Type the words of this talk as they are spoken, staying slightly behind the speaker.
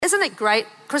Isn't it great?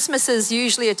 Christmas is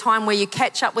usually a time where you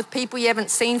catch up with people you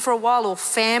haven't seen for a while, or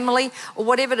family, or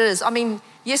whatever it is. I mean,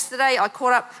 yesterday I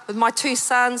caught up with my two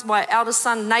sons. My eldest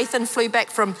son, Nathan, flew back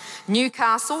from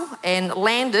Newcastle and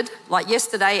landed like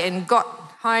yesterday and got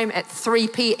home at 3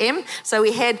 p.m. So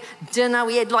we had dinner,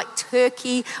 we had like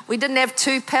turkey. We didn't have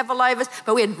 2 pavlovas,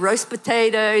 but we had roast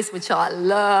potatoes, which I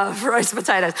love, roast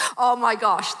potatoes. Oh my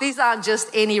gosh, these aren't just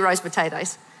any roast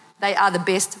potatoes. They are the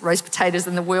best roast potatoes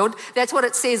in the world. That's what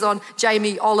it says on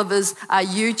Jamie Oliver's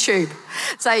YouTube.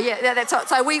 So yeah, that's what,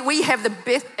 so we have the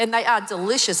best, and they are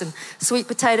delicious. And sweet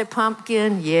potato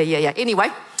pumpkin, yeah.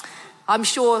 Anyway, I'm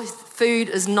sure food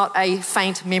is not a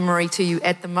faint memory to you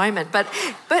at the moment. But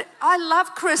I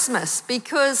love Christmas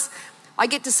because I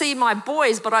get to see my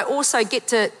boys, but I also get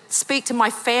to speak to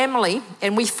my family.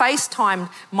 And we FaceTimed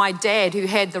my dad, who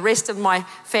had the rest of my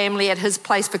family at his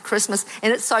place for Christmas.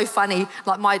 And it's so funny,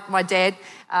 like my dad,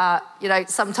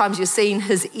 sometimes you're seeing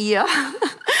his ear.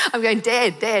 I'm going,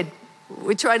 Dad,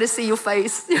 we're trying to see your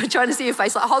face. We're trying to see your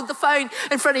face. Like, hold the phone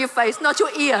in front of your face, not your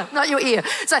ear.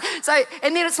 So,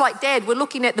 and then it's like, Dad, we're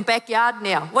looking at the backyard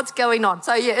now. What's going on?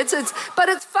 So yeah, but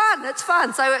it's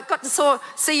fun. So I got to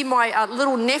see my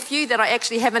little nephew that I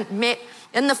actually haven't met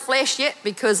in the flesh yet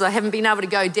because I haven't been able to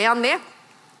go down there.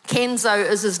 Kenzo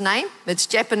is his name. It's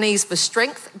Japanese for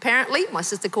strength, apparently. My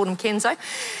sister called him Kenzo.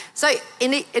 So,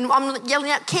 and I'm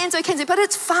yelling out, Kenzo, but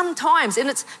it's fun times, and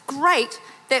it's great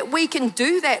that we can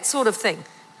do that sort of thing.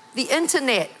 The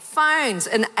internet, phones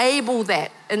enable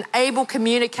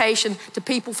communication to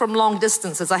people from long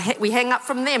distances. We hang up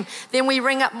from them. Then we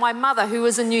ring up my mother, who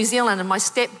is in New Zealand, and my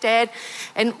stepdad,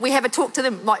 and we have a talk to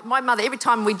them. Like my mother, every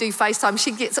time we do FaceTime,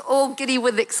 she gets all giddy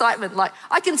with excitement. Like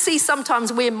I can see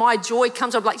sometimes where my joy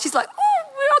comes from. Like she's like, oh,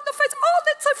 we're on the face. Oh,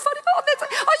 that's so funny. Oh,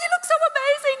 you look so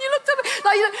amazing. You look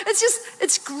so,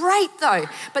 it's great though.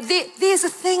 But there's a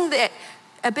thing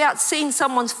about seeing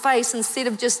someone's face instead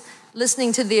of just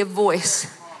listening to their voice.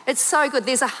 It's so good.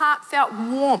 There's a heartfelt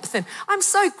warmth, and I'm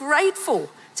so grateful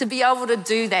to be able to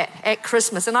do that at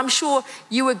Christmas. And I'm sure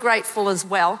you were grateful as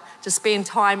well to spend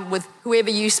time with whoever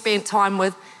you spent time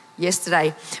with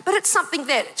yesterday. But it's something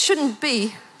that shouldn't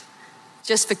be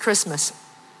just for Christmas.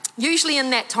 Usually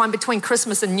in that time between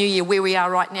Christmas and New Year, where we are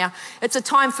right now, it's a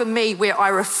time for me where I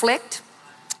reflect,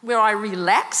 where I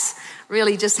relax,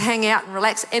 really just hang out and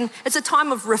relax. And it's a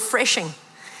time of refreshing.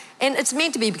 And it's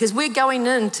meant to be because we're going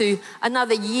into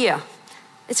another year.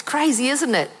 It's crazy,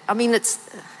 isn't it? I mean, it's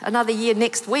another year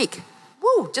next week.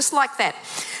 Woo, just like that.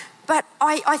 But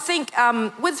I think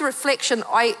with reflection,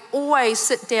 I always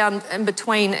sit down in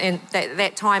between and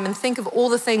that time and think of all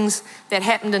the things that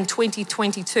happened in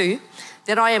 2022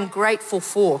 that I am grateful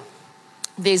for.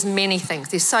 There's many things.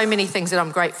 There's so many things that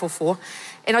I'm grateful for.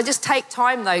 And I just take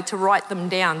time, though, to write them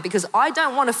down because I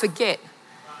don't want to forget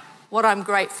what I'm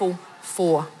grateful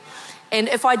for. And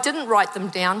if I didn't write them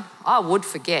down, I would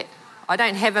forget. I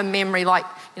don't have a memory like,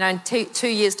 in 2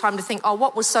 years' time to think, oh,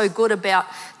 what was so good about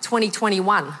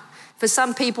 2021? For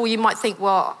some people, you might think,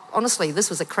 well, honestly, this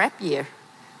was a crap year.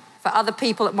 For other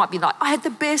people, it might be like, I had the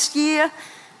best year.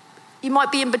 You might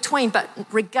be in between, but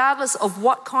regardless of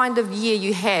what kind of year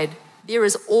you had, there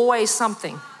is always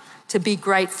something to be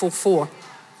grateful for.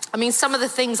 I mean, some of the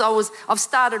things I've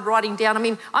started writing down. I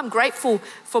mean, I'm grateful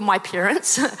for my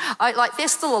parents. They're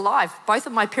still alive. Both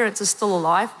of my parents are still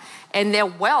alive, and they're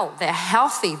well. They're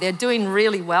healthy. They're doing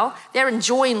really well. They're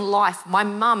enjoying life. My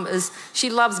mum she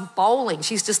loves bowling.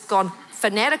 She's just gone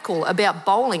fanatical about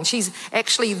bowling. She's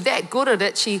actually that good at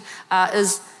it. She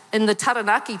is in the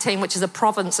Taranaki team, which is a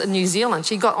province in New Zealand.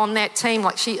 She got on that team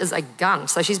like she is a gun.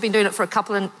 So she's been doing it for a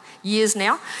couple of years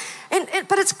now.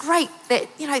 But it's great that,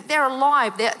 they're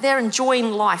alive, they're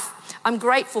enjoying life. I'm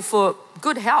grateful for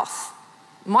good health,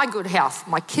 my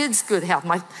kids' good health.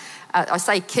 I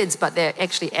say kids, but they're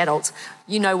actually adults.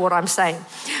 You know what I'm saying.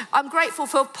 I'm grateful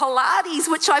for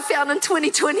Pilates, which I found in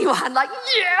 2021. Like,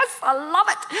 yes, I love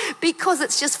it because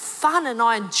it's just fun and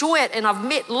I enjoy it and I've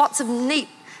met lots of neat,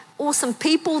 awesome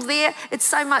people there. It's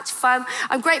so much fun.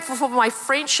 I'm grateful for my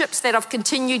friendships that I've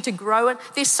continued to grow in.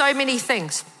 There's so many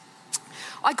things.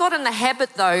 I got in the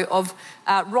habit, though, of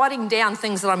writing down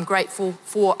things that I'm grateful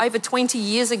for. Over 20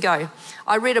 years ago,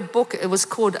 I read a book. It was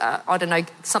called,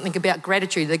 something about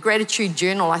gratitude, the Gratitude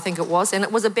Journal, I think it was. And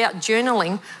it was about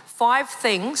journaling 5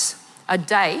 things a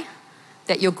day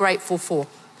that you're grateful for.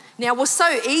 Now, it was so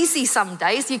easy some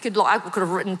days. I could have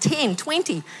written 10,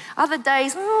 20. Other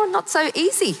days, not so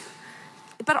easy.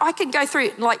 But I could go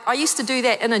through, I used to do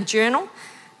that in a journal.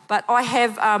 but I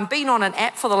have been on an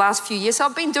app for the last few years. So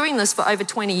I've been doing this for over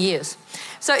 20 years.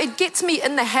 So it gets me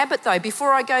in the habit though.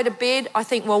 Before I go to bed, I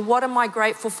think, well, what am I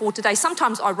grateful for today?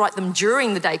 Sometimes I write them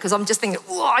during the day because I'm just thinking,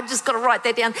 oh, I just got to write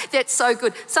that down. That's so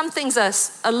good. Some things are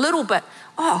a little bit,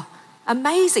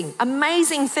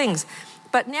 amazing things.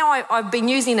 But now I've been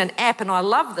using an app, and I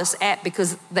love this app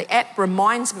because the app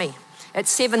reminds me at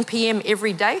 7 p.m.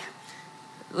 every day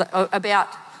about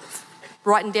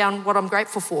writing down what I'm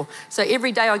grateful for. So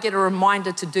every day I get a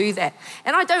reminder to do that.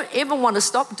 And I don't ever want to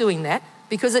stop doing that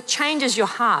because it changes your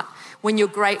heart when you're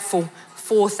grateful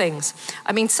for things.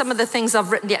 I mean, some of the things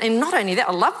I've written down, and not only that,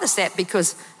 I love this app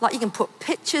because like you can put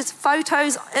pictures,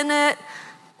 photos in it,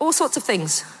 all sorts of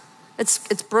things.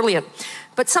 It's brilliant.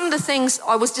 But some of the things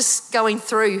I was just going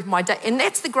through my day, and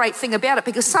that's the great thing about it,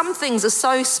 because some things are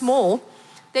so small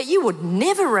that you would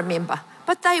never remember,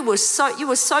 but you were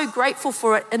so grateful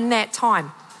for it in that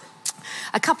time.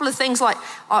 A couple of things like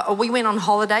we went on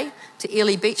holiday to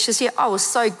Ely Beach this year. I was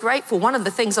so grateful. One of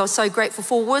the things I was so grateful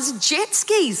for was jet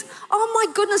skis. Oh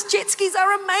my goodness, jet skis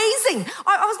are amazing.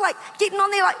 I was like getting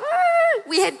on there like, woo!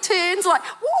 We had turns like,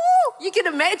 woo! You can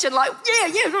imagine like,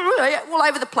 yeah, all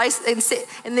over the place.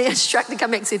 And the instructor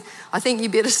came back and said, I think you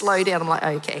better slow down. I'm like,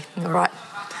 okay, all right.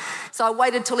 So I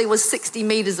waited till he was 60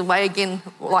 metres away again,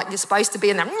 like you're supposed to be.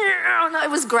 And then, no, it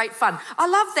was great fun. I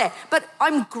love that. But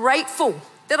I'm grateful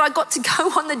that I got to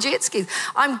go on the jet skis.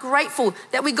 I'm grateful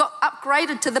that we got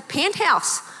upgraded to the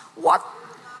penthouse. What?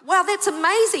 Wow, that's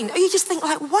amazing. You just think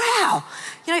like, wow.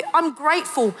 You know, I'm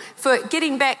grateful for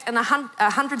getting back a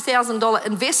 $100,000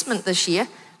 investment this year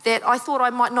that I thought I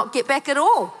might not get back at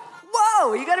all.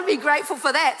 Whoa, you got to be grateful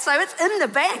for that. So it's in the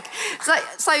bank.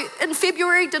 So in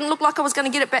February, didn't look like I was going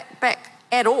to get it back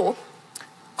at all.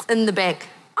 In the bank.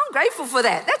 I'm grateful for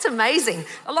that. That's amazing.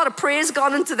 A lot of prayers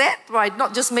gone into that by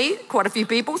not just me, quite a few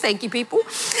people. Thank you, people.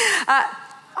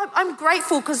 I'm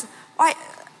grateful because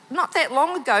not that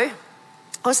long ago,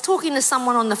 I was talking to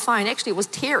someone on the phone. Actually, it was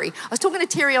Terry. I was talking to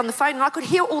Terry on the phone, and I could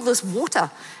hear all this water.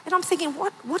 And I'm thinking,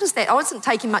 what is that? I wasn't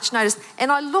taking much notice.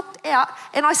 And I looked out,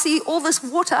 and I see all this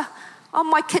water on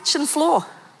my kitchen floor,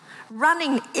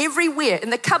 running everywhere.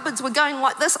 And the cupboards were going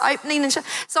like this, opening and shut.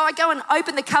 So I go and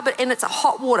open the cupboard, and it's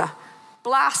hot water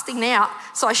blasting out.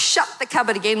 So I shut the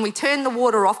cupboard again. We turn the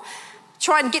water off,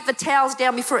 try and get the towels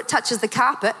down before it touches the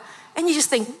carpet. And you just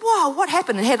think, whoa, what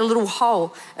happened? It had a little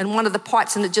hole in one of the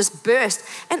pipes and it just burst.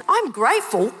 And I'm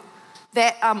grateful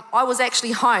that I was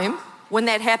actually home when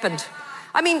that happened.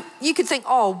 I mean, you could think,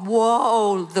 oh,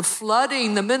 whoa, the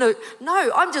flooding, the minute.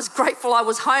 No, I'm just grateful I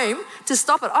was home to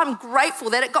stop it. I'm grateful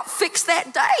that it got fixed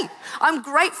that day. I'm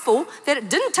grateful that it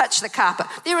didn't touch the carpet.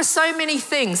 There are so many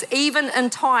things, even in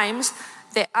times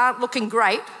that aren't looking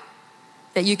great,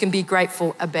 that you can be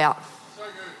grateful about.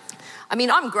 I mean,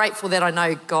 I'm grateful that I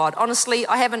know God. Honestly,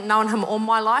 I haven't known him all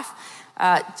my life.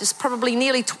 Just probably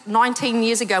nearly 19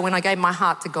 years ago when I gave my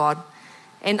heart to God.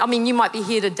 And I mean, you might be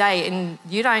here today and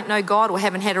you don't know God or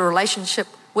haven't had a relationship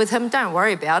with him. Don't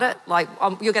worry about it. Like,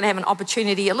 you're going to have an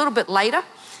opportunity a little bit later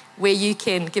where you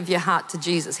can give your heart to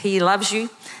Jesus. He loves you.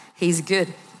 He's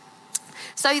good.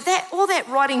 So all that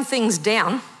writing things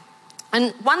down,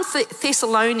 and 1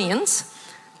 Thessalonians,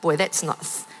 boy, that's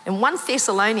not... In 1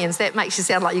 Thessalonians, that makes you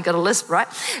sound like you've got a lisp, right?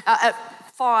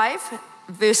 5,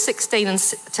 verse 16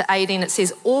 to 18, it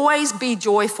says, always be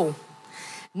joyful.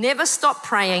 Never stop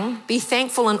praying. Be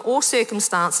thankful in all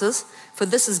circumstances, for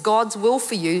this is God's will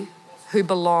for you who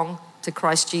belong to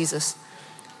Christ Jesus.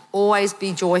 Always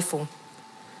be joyful.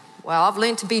 Well, I've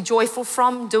learned to be joyful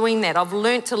from doing that. I've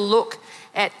learned to look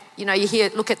at,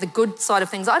 look at the good side of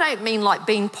things. I don't mean like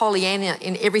being Pollyanna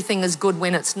and everything is good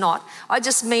when it's not. I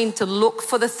just mean to look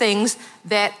for the things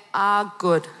that are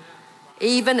good,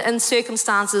 even in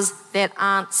circumstances that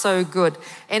aren't so good.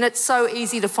 And it's so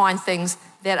easy to find things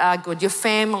that are good. Your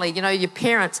family, your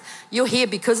parents, you're here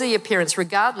because of your parents,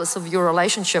 regardless of your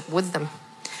relationship with them.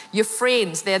 Your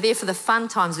friends, they're there for the fun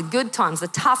times, the good times, the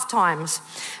tough times.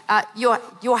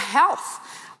 Your health.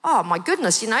 Oh my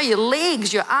goodness, your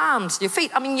legs, your arms, your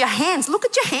feet, your hands. Look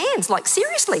at your hands, like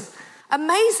seriously.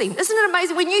 Amazing. Isn't it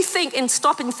amazing when you think and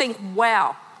stop and think,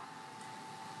 wow,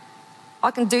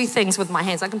 I can do things with my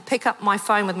hands. I can pick up my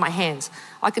phone with my hands.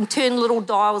 I can turn little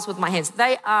dials with my hands.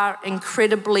 They are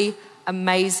incredibly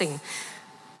amazing.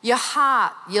 Your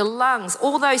heart, your lungs,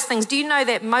 all those things. Do you know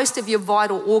that most of your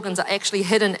vital organs are actually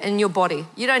hidden in your body?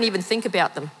 You don't even think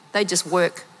about them. They just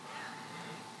work.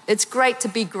 It's great to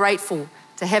be grateful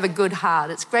to have a good heart.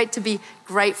 It's great to be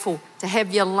grateful to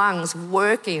have your lungs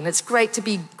working. It's great to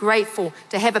be grateful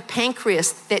to have a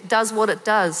pancreas that does what it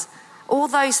does. All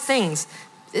those things.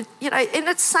 And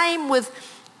it's same with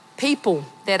people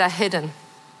that are hidden.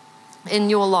 in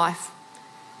your life.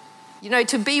 You know,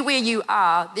 to be where you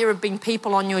are, there have been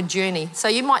people on your journey. So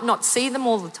you might not see them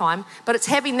all the time, but it's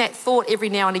having that thought every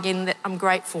now and again that I'm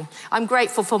grateful. I'm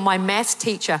grateful for my maths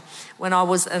teacher when I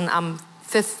was in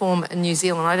fifth form in New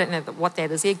Zealand. I don't know what that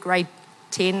is there, grade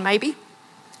 10 maybe,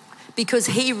 because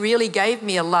he really gave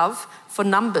me a love for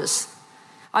numbers.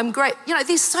 I'm great. You know,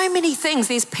 there's so many things.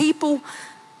 There's people,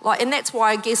 and that's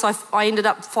why I guess I ended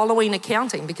up following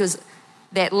accounting, because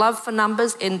that love for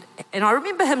numbers. And I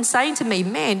remember him saying to me,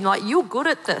 man, you're good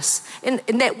at this. And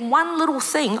that one little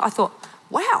thing, I thought,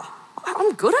 wow,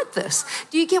 I'm good at this.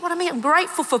 Do you get what I mean? I'm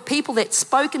grateful for people that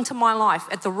spoke into my life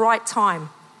at the right time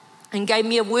and gave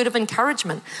me a word of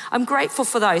encouragement. I'm grateful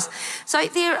for those. So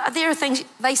there are things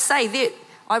they say there.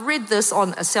 I read this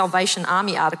on a Salvation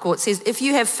Army article. It says, if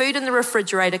you have food in the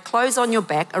refrigerator, clothes on your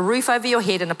back, a roof over your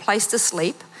head, and a place to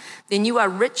sleep, then you are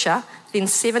richer than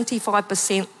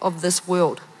 75% of this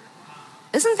world.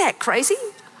 Isn't that crazy?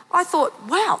 I thought,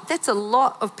 wow, that's a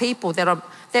lot of people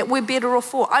that we're better off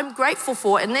for. I'm grateful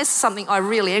for, and that's something I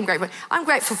really am grateful for. I'm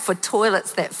grateful for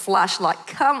toilets that flush.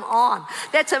 Come on,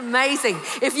 that's amazing.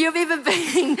 If you've ever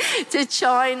been to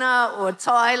China or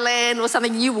Thailand or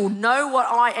something, you will know what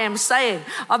I am saying.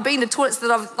 I've been to toilets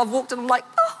that I've walked in, I'm like,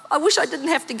 oh, I wish I didn't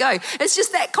have to go. It's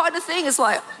just that kind of thing. It's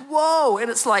like, whoa, and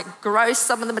it's like gross.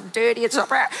 Some of them are dirty. It's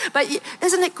like, but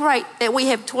isn't it great that we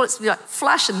have toilets to be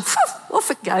flush and off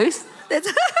it goes?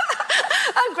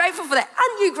 I'm grateful for that.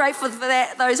 Aren't you grateful for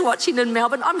that, those watching in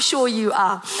Melbourne? I'm sure you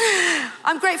are.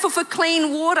 I'm grateful for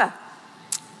clean water.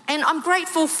 And I'm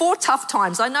grateful for tough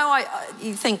times. I know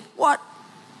you think, what?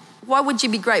 Why would you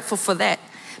be grateful for that?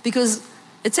 Because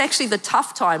it's actually the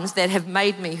tough times that have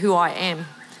made me who I am.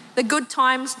 The good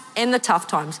times and the tough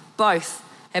times, both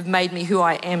have made me who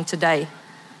I am today.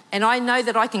 And I know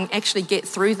that I can actually get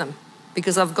through them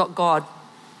because I've got God.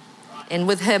 And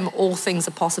with him, all things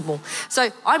are possible.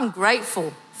 So I'm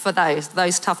grateful for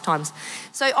those tough times.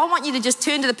 So I want you to just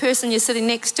turn to the person you're sitting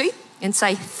next to and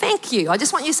say, thank you. I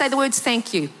just want you to say the words,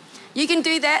 thank you. You can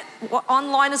do that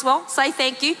online as well. Say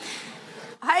thank you.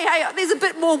 Hey, there's a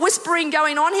bit more whispering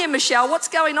going on here, Michelle. What's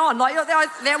going on?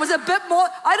 There was a bit more.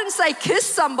 I didn't say kiss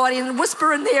somebody and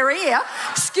whisper in their ear.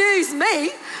 Excuse me.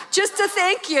 Just to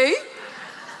thank you.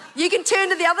 You can turn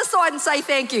to the other side and say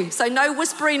thank you. So no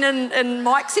whispering in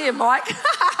Mike's ear, Mike.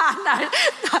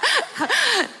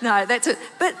 No, that's it.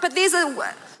 But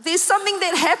there's something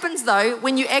that happens though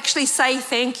when you actually say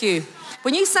thank you.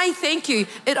 When you say thank you,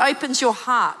 it opens your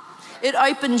heart. It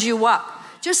opens you up.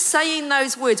 Just saying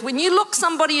those words. When you look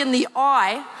somebody in the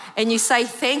eye and you say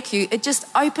thank you, it just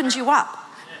opens you up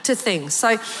to things.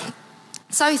 So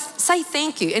say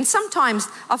thank you. And sometimes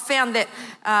I've found that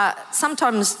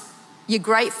sometimes you're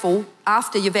grateful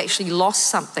after you've actually lost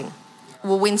something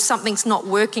or when something's not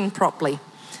working properly.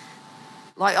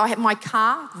 Like I had my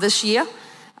car this year.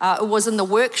 It was in the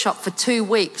workshop for 2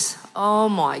 weeks. Oh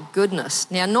my goodness.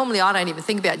 Now, normally I don't even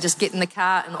think about just getting the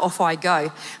car and off I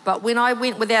go. But when I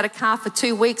went without a car for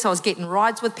 2 weeks, I was getting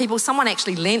rides with people. Someone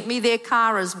actually lent me their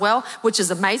car as well, which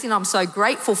is amazing. I'm so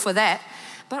grateful for that.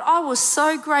 But I was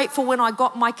so grateful when I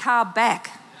got my car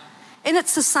back. And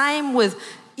it's the same with,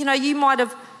 you might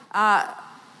have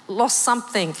lost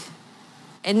something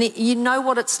and you know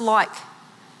what it's like.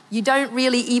 You don't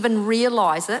really even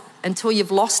realise it until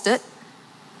you've lost it.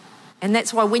 And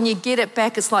that's why when you get it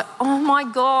back, it's like, oh my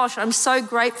gosh, I'm so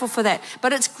grateful for that.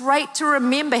 But it's great to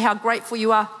remember how grateful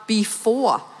you are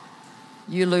before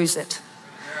you lose it.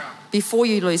 Before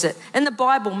you lose it. In the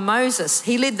Bible, Moses,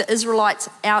 he led the Israelites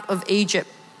out of Egypt.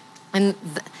 And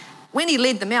when he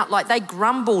led them out, they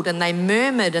grumbled and they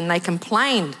murmured and they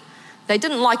complained. They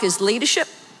didn't like his leadership.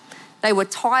 They were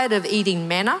tired of eating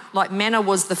manna. Manna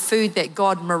was the food that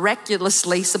God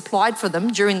miraculously supplied for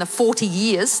them during the 40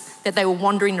 years that they were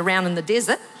wandering around in the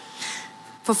desert.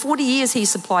 For 40 years he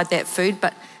supplied that food,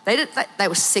 but they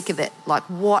were sick of it.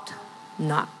 What?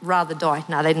 No, rather die.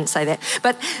 No, they didn't say that.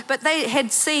 But they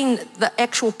had seen the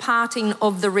actual parting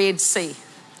of the Red Sea.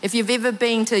 If you've ever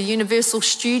been to Universal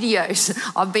Studios,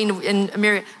 I've been in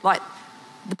America,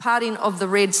 the parting of the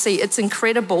Red Sea, it's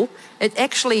incredible. It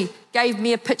actually gave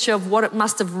me a picture of what it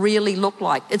must have really looked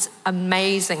like. It's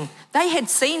amazing. They had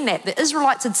seen that. The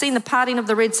Israelites had seen the parting of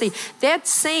the Red Sea. They had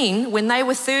seen when they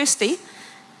were thirsty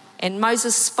and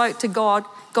Moses spoke to God,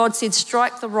 God said,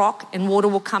 strike the rock and water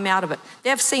will come out of it.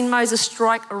 They've seen Moses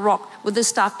strike a rock with his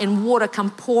staff and water come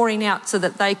pouring out so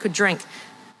that they could drink.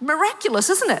 Miraculous,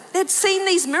 isn't it? They'd seen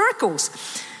these miracles.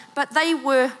 But they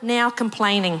were now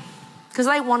complaining because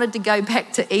they wanted to go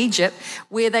back to Egypt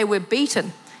where they were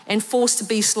beaten and forced to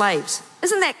be slaves.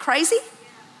 Isn't that crazy?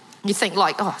 You think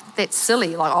oh, that's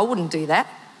silly. I wouldn't do that.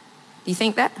 Do you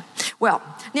think that? Well,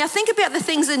 now think about the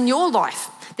things in your life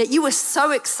that you were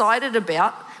so excited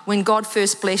about when God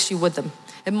first blessed you with them.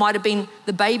 It might have been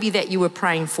the baby that you were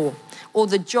praying for, or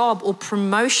the job or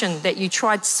promotion that you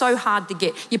tried so hard to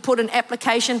get. You put in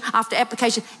application after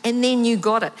application and then you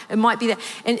got it. It might be that,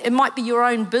 and it might be your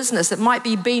own business. It might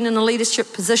be being in a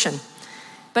leadership position.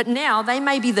 But now they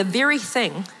may be the very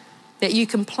thing that you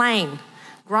complain,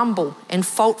 grumble, and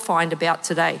fault find about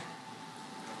today.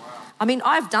 I mean,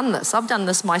 I've done this. I've done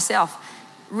this myself.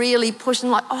 Really pushing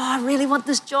like, oh, I really want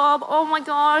this job. Oh my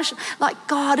gosh. Like,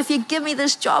 God, if you give me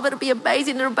this job, it'll be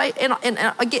amazing. And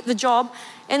I get the job.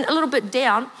 And a little bit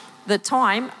down the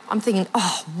time, I'm thinking,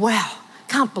 oh, wow,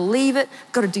 can't believe it.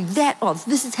 Got to do that. Oh,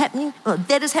 this is happening. Oh,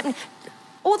 that is happening.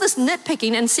 All this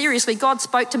nitpicking. And seriously, God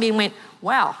spoke to me and went,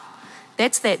 wow,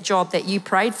 that's that job that you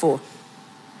prayed for.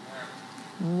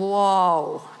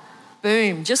 Whoa.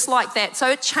 Boom. Just like that. So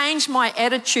it changed my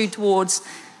attitude towards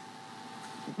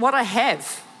what I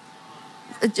have.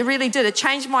 It really did. It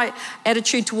changed my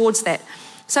attitude towards that.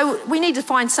 So we need to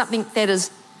find something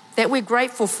that we're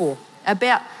grateful for,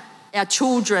 about our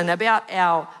children, about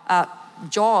our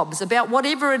jobs, about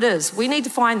whatever it is. We need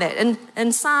to find that.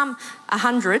 In Psalm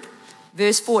 100,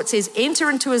 verse 4, it says, enter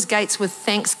into his gates with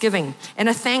thanksgiving and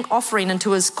a thank offering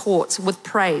into his courts with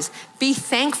praise. Be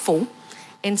thankful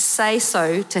and say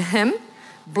so to him.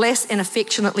 Bless and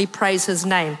affectionately praise his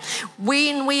name.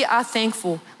 When we are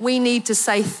thankful, we need to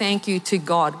say thank you to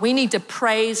God. We need to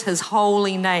praise his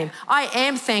holy name. I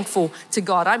am thankful to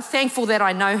God. I'm thankful that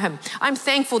I know him. I'm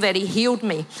thankful that he healed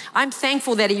me. I'm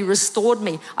thankful that he restored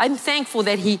me. I'm thankful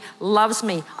that he loves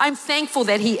me. I'm thankful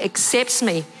that he accepts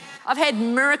me. I've had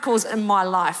miracles in my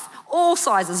life, all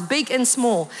sizes, big and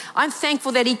small. I'm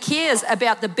thankful that he cares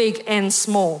about the big and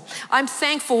small. I'm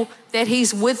thankful that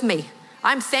he's with me.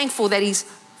 I'm thankful that he's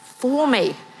for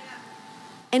me.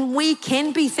 And we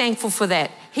can be thankful for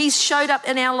that. He's showed up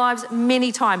in our lives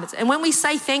many times. And when we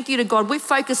say thank you to God, we're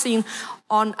focusing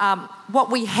on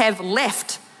what we have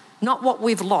left, not what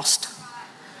we've lost.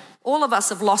 All of us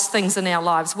have lost things in our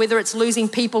lives, whether it's losing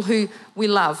people who we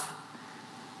love,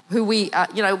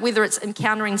 whether it's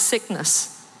encountering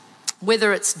sickness,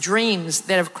 whether it's dreams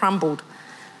that have crumbled.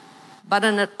 But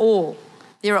in it all,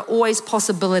 there are always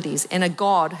possibilities and a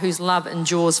God whose love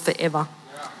endures forever.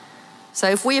 Yeah. So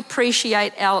if we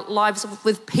appreciate our lives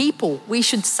with people, we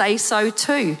should say so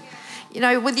too. You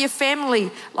know, with your family,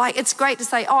 like it's great to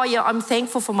say, oh yeah, I'm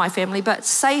thankful for my family, but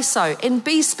say so and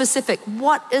be specific.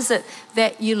 What is it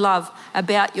that you love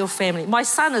about your family? My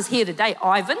son is here today,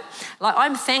 Ivan. Like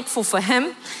I'm thankful for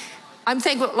him. I'm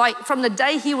thankful, like from the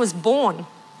day he was born,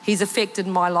 he's affected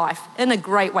my life in a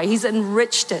great way. He's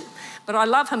enriched it. But I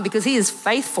love him because he is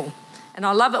faithful. And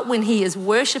I love it when he is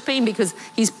worshiping because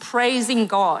he's praising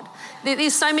God.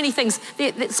 There's so many things.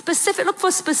 Look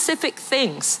for specific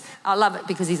things. I love it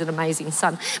because he's an amazing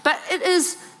son. But it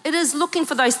is looking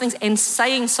for those things and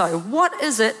saying so. What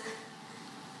is it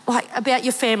like about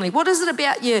your family? What is it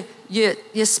about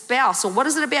your spouse? Or what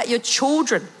is it about your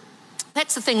children?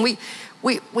 That's the thing.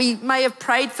 We may have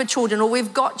prayed for children or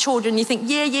we've got children. You think,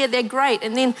 yeah, they're great.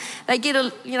 And then they get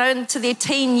into their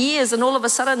teen years and all of a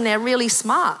sudden they're really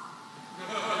smart.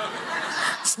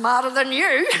 Smarter than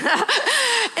you.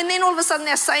 And then all of a sudden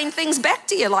they're saying things back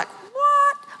to you like,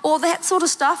 what? All that sort of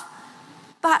stuff.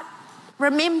 But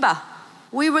remember,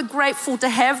 we were grateful to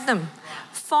have them.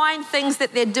 Find things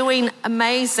that they're doing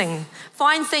amazing.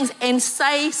 Find things and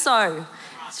say so.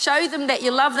 Show them that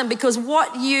you love them because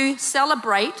what you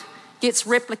celebrate gets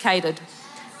replicated.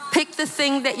 Pick the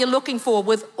thing that you're looking for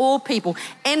with all people.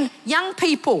 And young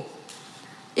people,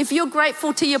 if you're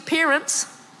grateful to your parents,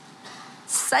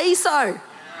 say so.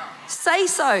 Say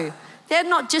so. They're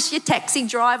not just your taxi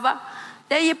driver.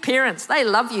 They're your parents. They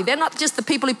love you. They're not just the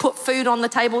people who put food on the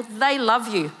table. They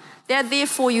love you. They're there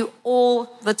for you all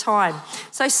the time.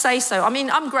 So say so. I mean,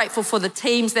 I'm grateful for the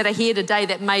teams that are here today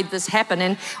that made this happen.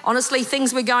 And honestly,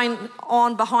 things were going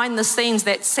on behind the scenes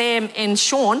that Sam and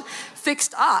Sean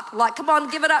fixed up. Like, come on,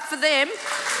 give it up for them.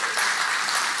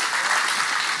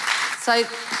 So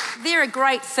there are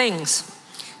great things.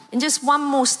 And just one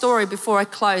more story before I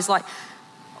close. Like,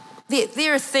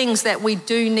 there are things that we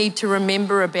do need to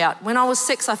remember about. When I was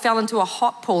 6, I fell into a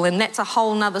hot pool, and that's a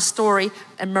whole nother story,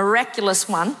 a miraculous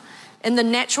one. In the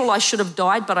natural, I should have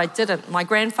died, but I didn't. My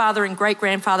grandfather and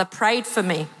great-grandfather prayed for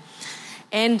me.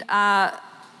 And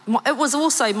it was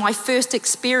also my first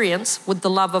experience with the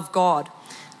love of God.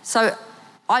 So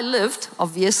I lived,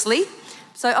 obviously.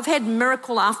 So I've had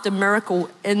miracle after miracle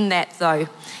in that, though.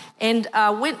 And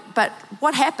but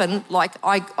what happened,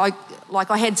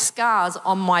 I had scars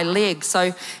on my leg.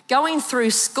 So going through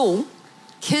school,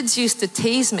 kids used to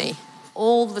tease me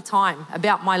all the time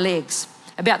about my legs,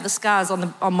 about the scars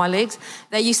on my legs.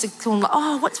 They used to call them,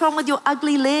 oh, what's wrong with your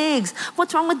ugly legs?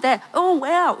 What's wrong with that? Oh,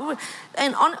 wow.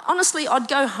 And honestly, I'd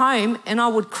go home and I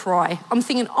would cry. I'm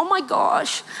thinking, oh my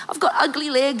gosh, I've got ugly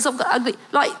legs.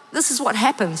 This is what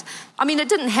happens. I mean, it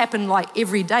didn't happen like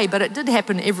every day, but it did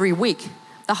happen every week,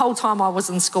 the whole time I was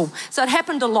in school. So it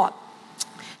happened a lot.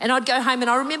 And I'd go home, and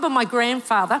I remember my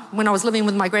grandfather, when I was living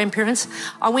with my grandparents,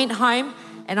 I went home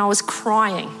and I was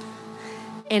crying.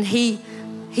 And he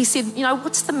said,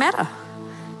 what's the matter?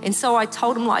 And so I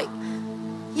told him,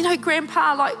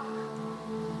 Grandpa,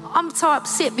 I'm so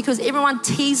upset because everyone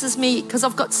teases me because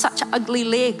I've got such ugly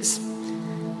legs.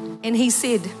 And he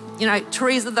said,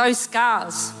 Teresa, those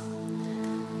scars,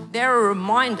 they're a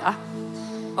reminder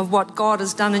of what God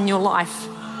has done in your life.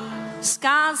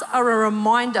 Scars are a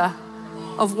reminder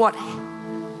of what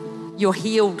you're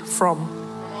healed from.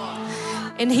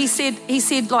 And he said,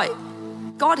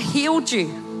 God healed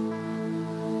you.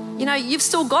 You've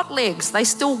still got legs. They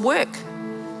still work.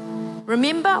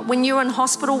 Remember when you were in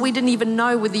hospital, we didn't even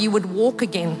know whether you would walk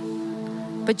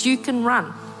again, but you can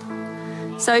run.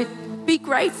 So be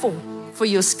grateful for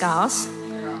your scars.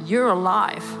 You're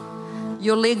alive.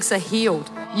 Your legs are healed.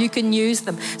 You can use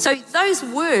them. So those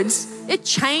words, it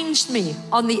changed me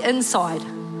on the inside.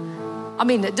 I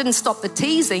mean, it didn't stop the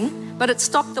teasing, but it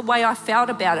stopped the way I felt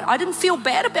about it. I didn't feel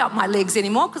bad about my legs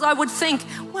anymore because I would think,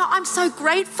 well, I'm so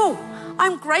grateful.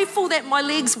 I'm grateful that my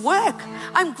legs work.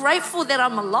 I'm grateful that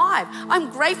I'm alive. I'm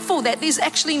grateful that there's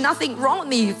actually nothing wrong with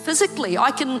me physically.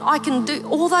 I can do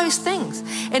all those things.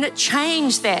 And it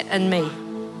changed that in me.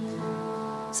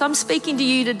 So I'm speaking to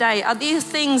you today. Are there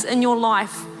things in your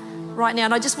life right now?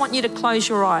 And I just want you to close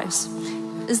your eyes.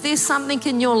 Is there something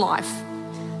in your life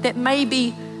that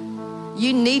maybe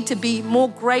you need to be more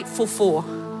grateful for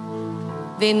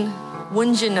than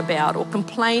whinging about or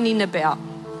complaining about?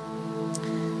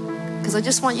 Because I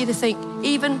just want you to think,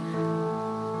 even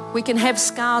we can have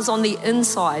scars on the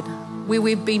inside where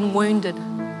we've been wounded.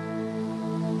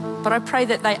 But I pray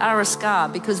that they are a scar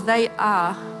because they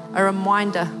are a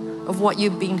reminder of what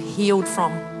you've been healed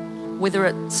from, whether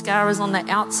it scar is on the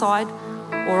outside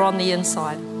or on the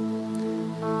inside.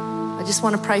 I just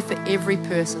want to pray for every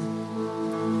person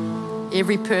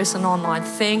online.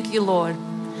 Thank you, Lord.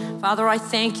 Father, I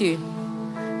thank you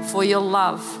for your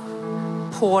love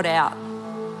poured out,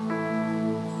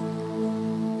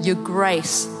 your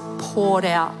grace poured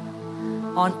out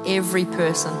on every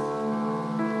person.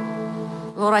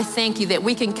 Lord, I thank you that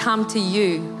we can come to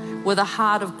you with a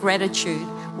heart of gratitude,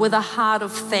 with a heart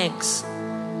of thanks,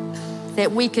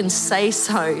 that we can say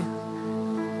so,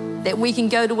 that we can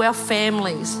go to our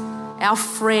families, our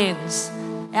friends,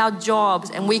 our jobs,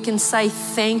 and we can say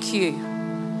thank you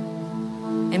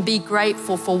and be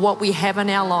grateful for what we have in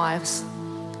our lives.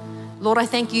 Lord, I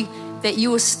thank you that you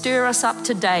will stir us up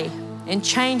today and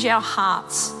change our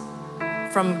hearts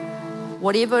from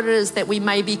whatever it is that we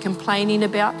may be complaining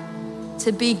about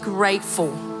to be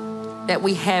grateful that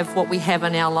we have what we have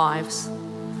in our lives.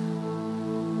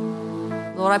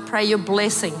 Lord, I pray your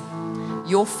blessing,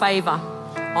 your favor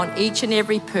on each and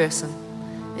every person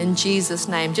in Jesus'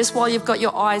 name. Just while you've got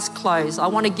your eyes closed, I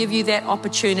want to give you that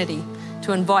opportunity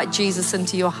to invite Jesus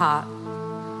into your heart.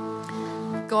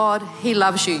 God, he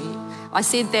loves you. I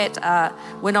said that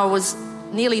when I was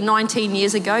nearly 19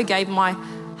 years ago, gave my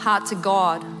heart to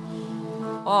God.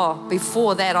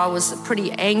 Before that, I was a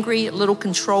pretty angry, little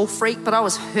control freak, but I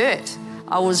was hurt.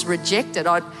 I was rejected.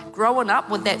 I'd grown up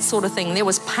with that sort of thing. There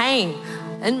was pain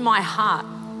in my heart.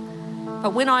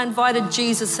 But when I invited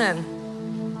Jesus in,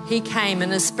 he came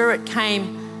and his spirit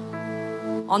came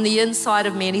on the inside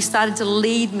of me and he started to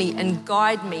lead me and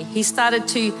guide me. He started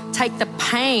to take the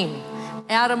pain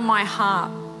out of my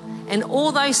heart and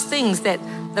all those things that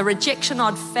the rejection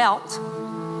I'd felt,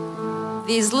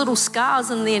 there's little scars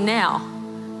in there now,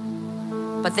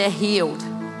 but they're healed.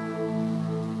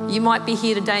 You might be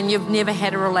here today and you've never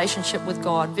had a relationship with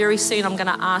God. Very soon I'm going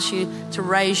to ask you to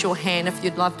raise your hand if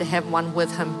you'd love to have one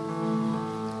with him.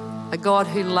 A God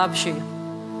who loves you.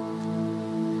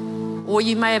 Or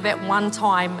you may have at one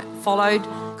time followed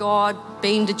God,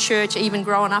 been to church, even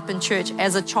growing up in church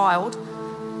as a child,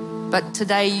 but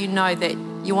today you know that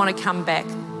you want to come back.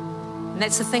 And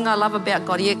that's the thing I love about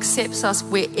God. He accepts us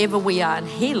wherever we are and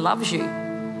he loves you.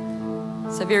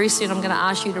 So very soon I'm going to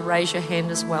ask you to raise your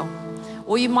hand as well.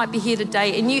 Or you might be here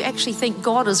today and you actually think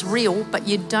God is real, but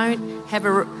you don't have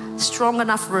a strong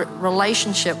enough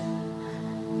relationship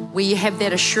where you have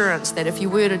that assurance that if you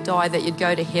were to die that you'd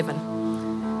go to heaven.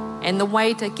 And the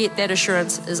way to get that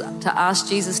assurance is to ask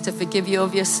Jesus to forgive you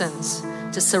of your sins,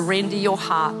 to surrender your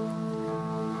heart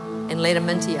and let him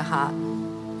into your heart.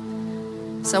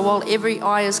 So while every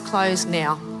eye is closed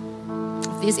now,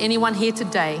 if there's anyone here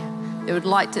today that would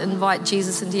like to invite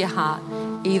Jesus into your heart,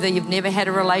 either you've never had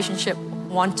a relationship,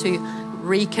 want to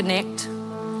reconnect,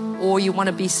 or you want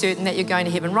to be certain that you're going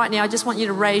to heaven. Right now, I just want you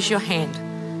to raise your hand.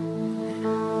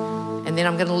 And then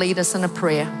I'm going to lead us in a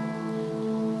prayer.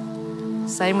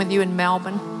 Same with you in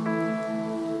Melbourne,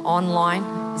 online.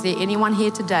 Is there anyone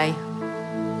here today?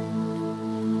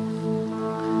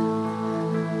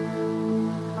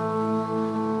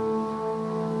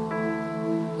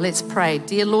 Let's pray.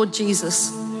 Dear Lord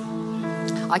Jesus,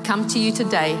 I come to you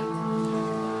today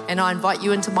and I invite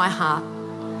you into my heart.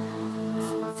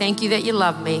 Thank you that you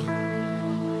love me,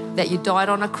 that you died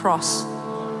on a cross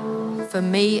for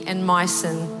me and my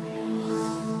sin.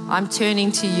 I'm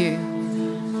turning to you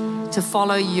to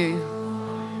follow you.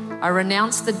 I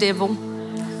renounce the devil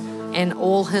and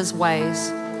all his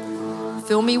ways.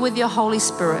 Fill me with your Holy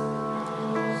Spirit.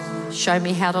 Show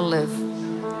me how to live.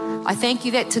 I thank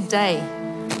you that today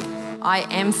I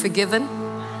am forgiven,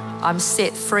 I'm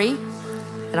set free,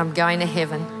 and I'm going to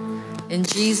heaven. In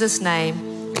Jesus' name,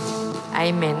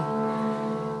 amen.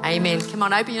 Amen. Come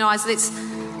on, open your eyes. Let's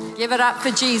give it up for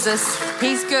Jesus.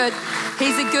 He's good.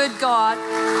 He's a good God.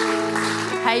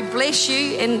 Hey, bless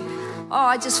you. And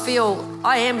I just feel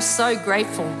I am so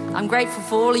grateful. I'm grateful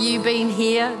for all of you being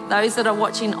here, those that are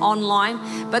watching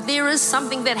online. But there is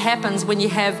something that happens when you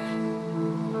have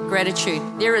gratitude.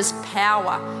 There is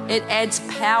power. It adds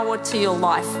power to your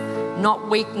life, not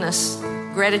weakness.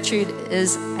 Gratitude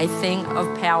is a thing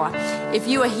of power. If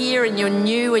you are here and you're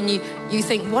new and you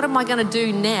think, what am I going to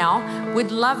do now?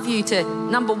 We'd love you to,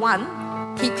 number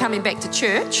one, keep coming back to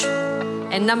church.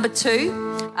 And number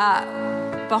two,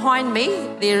 behind me,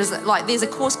 there's a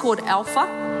course called Alpha.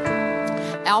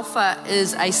 Alpha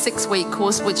is a 6-week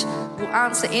course which will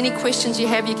answer any questions you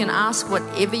have. You can ask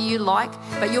whatever you like,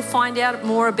 but you'll find out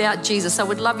more about Jesus. So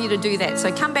we'd love you to do that.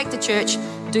 So come back to church,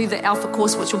 do the Alpha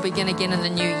course, which will begin again in the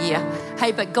new year.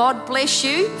 Hey, but God bless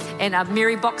you, and a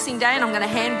Merry Boxing Day, and I'm going to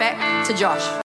hand back to Josh.